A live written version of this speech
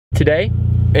today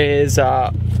is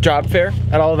job fair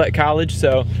at Olivet College,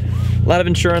 so a lot of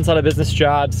insurance, a lot of business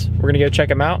jobs. We're gonna go check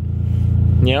them out,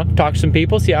 you know, talk to some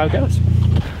people, see how it goes.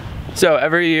 So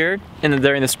every year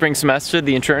during the spring semester,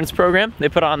 the insurance program, they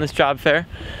put on this job fair.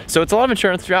 So it's a lot of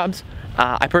insurance jobs.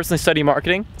 I personally study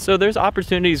marketing, so there's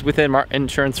opportunities within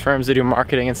insurance firms to do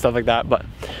marketing and stuff like that, but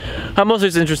I'm mostly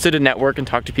just interested in network and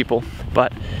talk to people.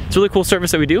 But it's a really cool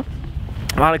service that we do.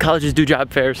 A lot of colleges do job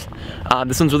fairs.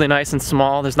 This one's really nice and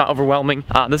small. It's not overwhelming.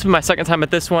 This is my second time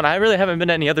at this one. I really haven't been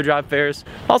to any other job fairs.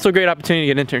 Also a great opportunity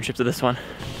to get internships at this one.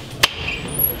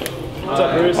 What's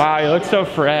up, Bruce? Wow, you look so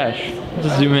fresh.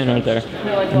 Just zoom in right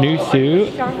there. New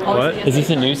suit? What? Is this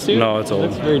a new suit? No, it's old.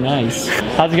 It looks very nice.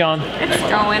 How's it going? It's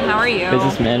going. How are you?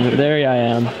 Business manager. There I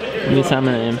am. At least I'm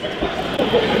an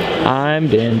name. I'm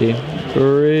Dandy.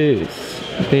 Bruce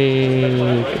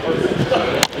Baker.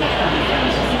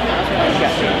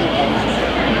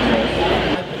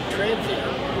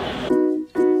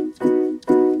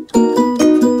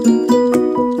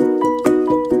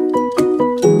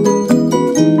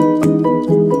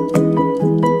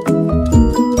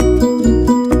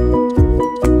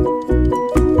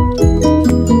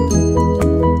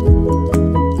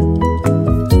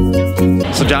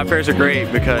 So job fairs are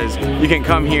great because you can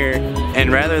come here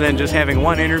and rather than just having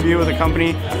one interview with a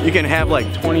company, you can have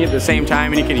like 20 at the same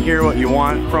time and you can hear what you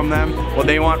want from them, what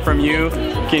they want from you.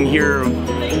 You can hear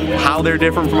how they're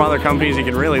different from other companies. You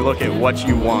can really look at what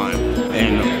you want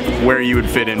and where you would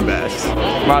fit in best.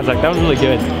 Mazak, that was really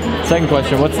good. Second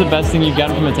question, what's the best thing you've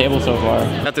gotten from a table so far?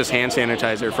 Got this hand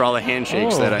sanitizer for all the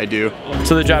handshakes that I do.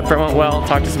 So the job fair went well.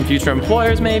 Talked to some future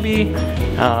employers maybe.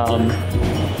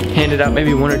 Handed out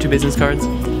maybe 1 or 2 business cards.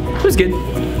 It was good.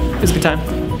 It was a good time.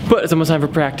 But it's almost time for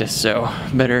practice, so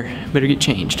better get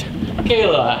changed.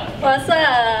 Kayla. What's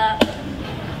up?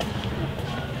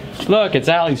 Look, it's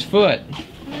Allie's foot.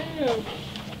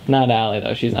 Not Allie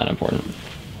though, she's not important.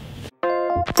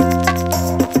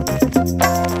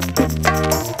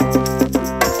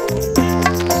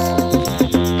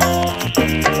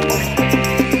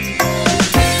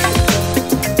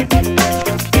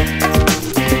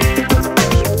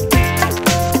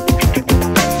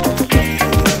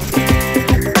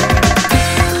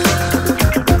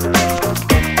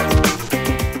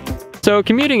 So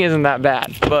commuting isn't that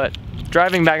bad, but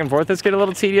driving back and forth does get a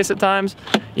little tedious at times.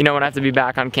 You know, when I have to be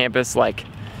back on campus like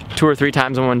 2 or 3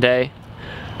 times in one day.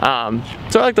 So I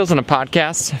like those on a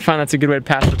podcast. I find that's a good way to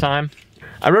pass the time.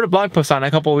 I wrote a blog post on it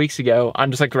a couple of weeks ago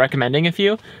on just like recommending a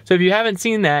few. So if you haven't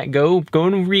seen that, go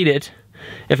and read it.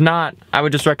 If not, I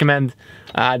would just recommend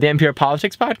the NPR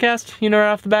Politics podcast, you know,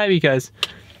 right off the bat, because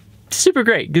it's super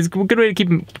great. It's a good way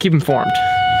to keep informed.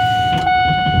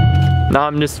 Now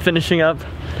I'm just finishing up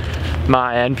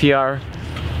my NPR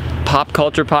pop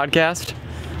culture podcast,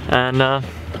 and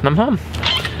I'm home.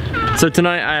 So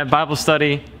tonight I have Bible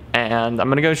study, and I'm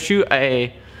gonna go shoot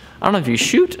I don't know if you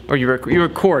shoot or you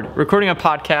recording a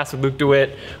podcast with Luke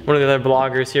DeWitt, one of the other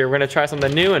bloggers here. We're gonna try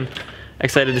something new and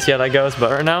excited to see how that goes, but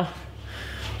right now,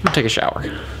 I'm gonna take a shower.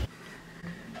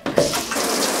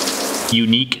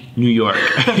 Unique New York.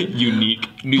 Unique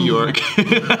New York.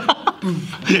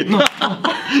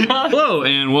 Hello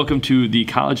and welcome to the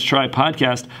College Try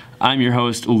podcast. I'm your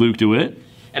host, Luke DeWitt.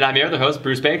 And I'm your other host,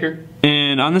 Bruce Baker.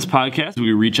 And on this podcast,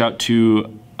 we reach out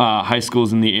to high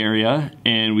schools in the area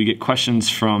and we get questions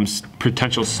from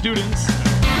potential students.